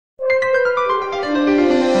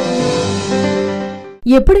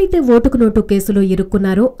ఎప్పుడైతే ఓటుకు నోటు కేసులో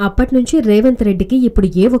ఇరుక్కున్నారో అప్పట్నుంచి రేవంత్ రెడ్డికి ఇప్పుడు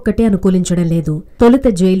ఏ ఒక్కటే అనుకూలించడం లేదు. తొలుత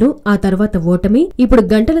జైలు, ఆ తర్వాత ఓటమి, ఇప్పుడు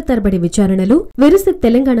గంటల తరబడి విచారణలు వెరసి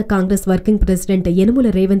తెలంగాణ కాంగ్రెస్ వర్కింగ్ ప్రెసిడెంట్ యనుమల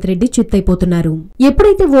రేవంత్ రెడ్డి చిత్తైపోతున్నారు.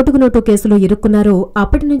 ఎప్పుడైతే ఓటుకు నోటు కేసులో ఇరుక్కున్నారో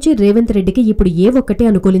అప్పటి నుంచి రేవంత్ రెడ్డికి ఇప్పుడు ఏ ఒక్కటే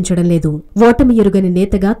అనుకూలించడం లేదు. ఓటమి ఎరుగని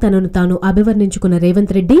నేతగా తనను తాను అభివర్ణించుకున్న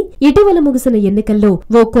రేవంత్ రెడ్డి ఇటీవల ముగిసిన ఎన్నికల్లో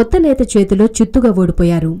ఓ కొత్త నేత చేతిలో చిత్తుగా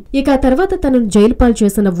ఓడిపోయారు. ఇక ఆ తర్వాత తనను జైలు పాలు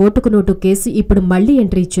చేసిన ఓటుకు నోటు కేసు ఇప్పుడు మళ్లీ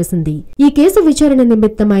ఎంట్రీ ఇచ్చేసింది. ఈ కేసు విచారణ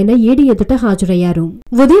నిమిత్తం ఆయన ఈడీ ఎదుట హాజరయ్యారు.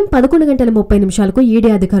 ఉదయం 11:30 ఈడీ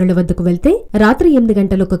అధికారుల వద్దకు వెళ్తే రాత్రి 8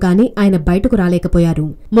 గంటలకు కానీ ఆయన బయటకు రాలేకపోయారు.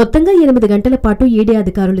 మొత్తంగా 8 గంటల పాటు ఈడీ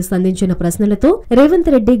అధికారులు సంధించిన ప్రశ్నలతో రేవంత్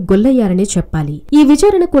రెడ్డి గొల్లయ్యారనే చెప్పాలి. ఈ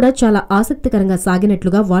విచారణ కూడా చాలా ఆసక్తికరంగా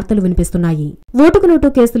సాగినట్లుగా వార్తలు వినిపిస్తున్నాయి. ఓటుకు నోటు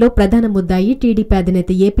కేసులో ప్రధాన ముద్దాయి టీడీపీ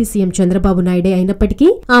అధినేత ఏపీ సీఎం చంద్రబాబు నాయుడే అయినప్పటికీ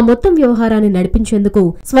ఆ మొత్తం వ్యవహారాన్ని నడిపించేందుకు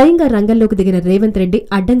స్వయంగా రంగంలోకి దిగిన రేవంత్ రెడ్డి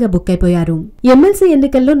అడ్డంగా బుక్కైపోయారు. ఎమ్మెల్సీ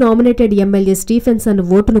ఎన్నికల్లో నామినేటెడ్ ఎమ్మెల్యే స్టీఫెన్సన్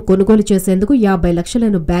ఓటును కొనుగోలు చేసేందుకు 50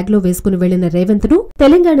 లక్షలను బ్యాగ్లో వేసుకుని వెళ్లిన రేవంత్ ను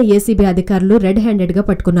తెలంగాణ ఏసీబీ అధికారులు రెడ్ హ్యాండెడ్ గా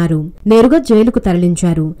పట్టుకున్నారు. నేరుగా జైలుకు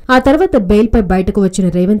తరలించారు. ఆ తర్వాత బెయిల్ పై బయటకు వచ్చిన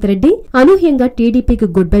రేవంత్ రెడ్డి అనూహ్యంగా టీడీపీకి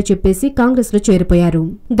గుడ్ బై చెప్పేసి కాంగ్రెస్ లో చేరిపోయారు.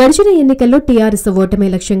 గడిచిన ఎన్నికల్లో టీఆర్ఎస్ ఓటమే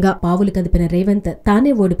లక్ష్యంగా పావులు కదిపిన రేవంత్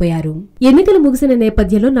తానే ఓడిపోయారు. ఎన్నికలు ముగిసిన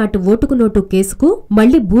నేపథ్యంలో నాటి ఓటుకు నోటు కేసుకు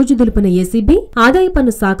మళ్లీ బూజు దులిపిన ఏసీబీ ఆదాయ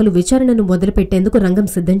పన్ను శాఖలు విచారణను మొదలుపెట్టేందుకు రంగం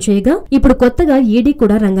సిద్ధం చేయగా ఇప్పుడు కొత్తగా ఈడీ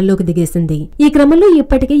కూడా రంగంలోకి దిగేసింది. ఈ క్రమంలో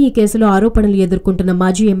ఇప్పటికే ఈ కేసులో ఆరోపణలు ఎదుర్కొంటున్న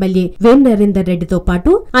మాజీ ఎమ్మెల్యే వేం నరేందర్ రెడ్డితో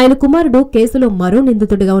పాటు ఆయన కుమారుడు కేసులో మరో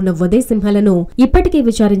నిందితుడిగా ఉన్న ఉదయ్ సింహలను ఇప్పటికే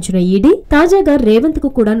విచారించిన ఈడీ తాజాగా రేవంత్ కు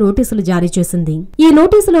కూడా నోటీసులు జారీ చేసింది. ఈ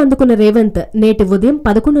నోటీసులు అందుకున్న రేవంత్ నేటి ఉదయం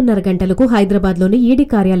 11:30 గంటలకు హైదరాబాద్ లోని ఈడీ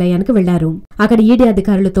కార్యాలయానికి వెళ్లారు. అక్కడ ఈడీ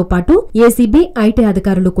అధికారులతో పాటు ఏసీబీ, ఐటీ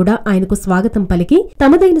అధికారులు కూడా ఆయనకు స్వాగతం పలికి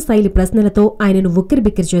తమదైన శైలి ప్రశ్నలతో ఆయనను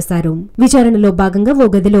ఉక్కిరిబిక్కిరి చేశారు. విచారణలో భాగంగా ఓ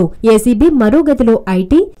గదిలో ఏసీబీ, మరో గదిలో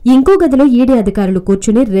ఐటీ, ఇంకో గదిలో ఈడీ అధికారులు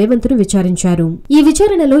కూర్చుని రేవంత్ ను విచారించారు. ఈ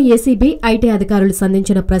విచారణలో ఏసీబీ, ఐటీ అధికారులు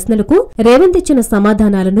సంధించిన ప్రశ్నలకు రేవంత్ ఇచ్చిన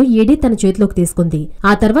సమాధానాలను ఈడీ తన చేతిలోకి తీసుకుంది.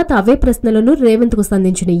 ఆ తర్వాత అవే ప్రశ్నలను రేవంత్ కు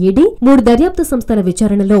సంధించిన ఈడీ 3 దర్యాప్తు సంస్థల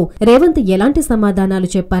విచారణలో రేవంత్ ఎలాంటి సమాధానాలు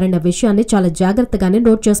చెప్పారన్న విషయాన్ని చాలా జాగ్రత్తగానే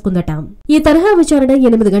నోట్ చేసుకుందట. ఈ తరహా విచారణ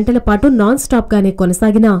 8 గంటల పాటు నాన్ స్టాప్ గానే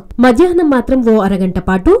కొనసాగినా మధ్యాహ్నం మాత్రం ఓ అరగంట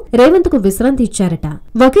పాటు రేవంత్ కు విశ్రాంతి ఇచ్చారట.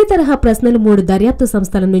 ఒకే తరహా ప్రశ్నలు 3 దర్యాప్తు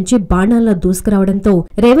సంస్థల నుంచి బాణాల్లా దూసుకురావడంతో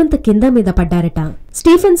రేవంత్ కింద మీద పడ్డారట.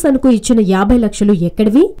 స్టీఫెన్సన్ కు ఇచ్చిన 50 లక్షలు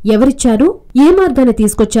ఎక్కడివి, ఎవరిచ్చారు, ఏ మార్గాన్ని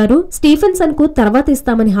తీసుకొచ్చారు, స్టీఫెన్సన్ కు తర్వాత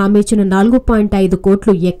ఇస్తామని హామీ ఇచ్చిన 4.5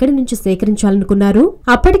 కోట్లు ఎక్కడి నుంచి సేకరించాలనుకున్నారు,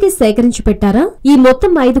 అప్పటికే సేకరించి పెట్టారా, ఈ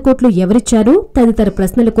మొత్తం 5 కోట్లు ఎవరిచ్చారు తదితర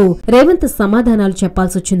ప్రశ్నలకు రేవంత్ సమాధానాలు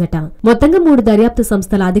చెప్పాల్సొచ్చిందట. మొత్తంగా 3 దర్యాప్తు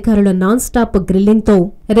సంస్థల అధికారుల నాన్ స్టాప్ గ్రిల్లింగ్ తో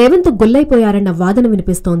రేవంత్ గుల్లైపోయారన్న వాదన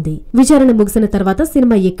వినిపిస్తోంది. విచారణ ముగిసిన తర్వాత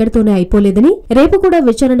సినిమా ఎక్కడితోనే అయిపోలేదని, రేపు కూడా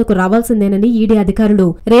విచారణకు రావాల్సిందేనని ఈడీ అధికారులు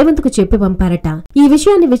రేవంత్ కు చెప్పి పంపారట. ఈ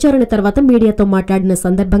విషయాన్ని విచారణ తర్వాత మీడియాతో మాట్లాడిన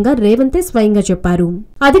సందర్భంగా రేవంతే స్వయంగా చెప్పారు.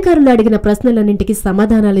 అధికారులు అడిగిన ప్రశ్నలన్నింటికి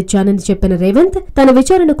సమాధానాలిచ్చానని చెప్పిన రేవంత్ తన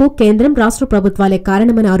విచారణకు కేంద్రం, రాష్ట్ర ప్రభుత్వాలే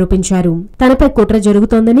కారణమని ఆరోపించారు. తనపై కుట్ర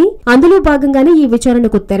జరుగుతోందని, అందులో భాగంగానే ఈ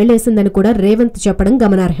విచారణకు తెరలేసిందని కూడా రేవంత్ చెప్పడం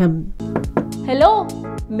గమనార్హం. హలో,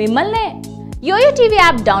 మిమ్మల్నే యోయో టీవీ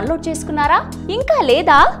యాప్ డౌన్లోడ్ చేసుకున్నారా? ఇంకా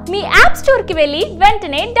లేదా? మీ యాప్ స్టోర్ కి వెళ్ళి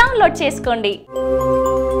వెంటనే డౌన్లోడ్ చేసుకోండి.